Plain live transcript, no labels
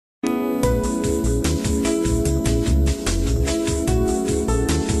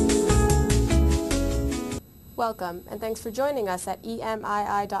Welcome, and thanks for joining us at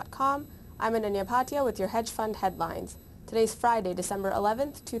EMII.com. I'm Ananya Bhatia with your hedge fund headlines. Today's Friday, December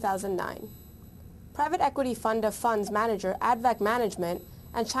 11th, 2009. Private equity fund of funds manager Adveq Management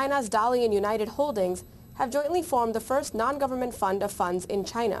and China's Dalian United Holdings have jointly formed the first non-government fund of funds in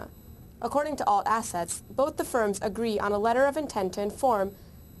China. According to Alt Assets, both the firms agree on a letter of intent to form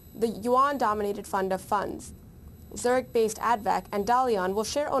the yuan-dominated fund of funds. Zurich-based Adveq and Dalian will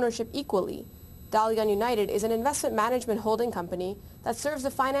share ownership equally. Dalian United is an investment management holding company that serves the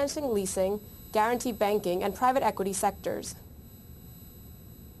financing, leasing, guarantee banking, and private equity sectors.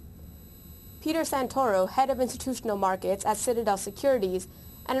 Peter Santoro, head of institutional markets at Citadel Securities,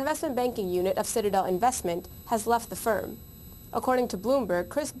 an investment banking unit of Citadel Investment, has left the firm. According to Bloomberg,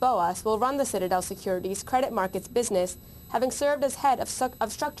 Chris Boas will run the Citadel Securities credit markets business, having served as head of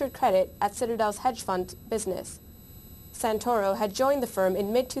structured credit at Citadel's hedge fund business. Santoro had joined the firm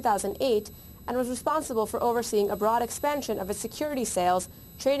in mid-2008 and was responsible for overseeing a broad expansion of its security sales,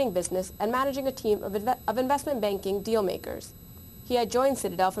 trading business, and managing a team of investment banking deal-makers. He had joined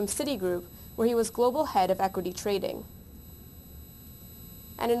Citadel from Citigroup, where he was global head of equity trading.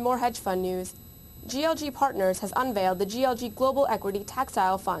 And in more hedge fund news, GLG Partners has unveiled the GLG Global Equity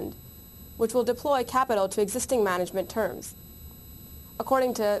Taxile Fund, which will deploy capital to existing management terms.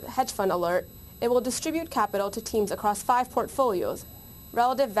 According to Hedge Fund Alert, it will distribute capital to teams across 5 portfolios: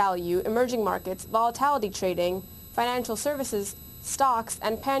 relative value, emerging markets, volatility trading, financial services, stocks,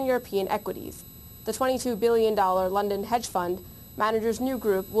 and pan-European equities. The $22 billion London hedge fund manager's new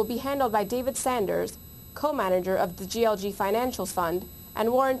group will be handled by David Sanders, co-manager of the GLG Financials Fund,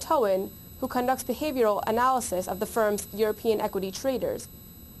 and Warren Towen, who conducts behavioral analysis of the firm's European equity traders.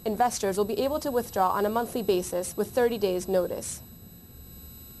 Investors will be able to withdraw on a monthly basis with 30 days' notice.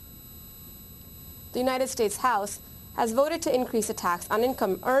 The United States House has voted to increase a tax on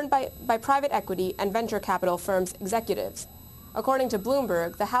income earned by private equity and venture capital firms' executives. According to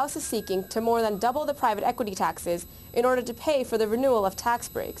Bloomberg, the House is seeking to more than double the private equity taxes in order to pay for the renewal of tax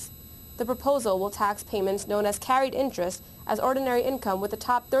breaks. The proposal will tax payments known as carried interest as ordinary income with a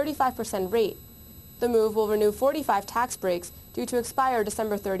top 35% rate. The move will renew 45 tax breaks due to expire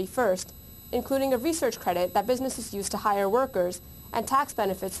December 31st, including a research credit that businesses use to hire workers and tax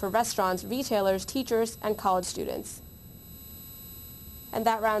benefits for restaurants, retailers, teachers, and college students. And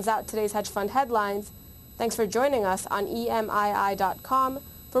that rounds out today's hedge fund headlines. Thanks for joining us on EMII.com.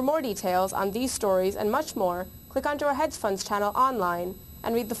 For more details on these stories and much more, click onto our hedge funds channel online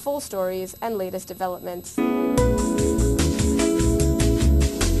and read the full stories and latest developments.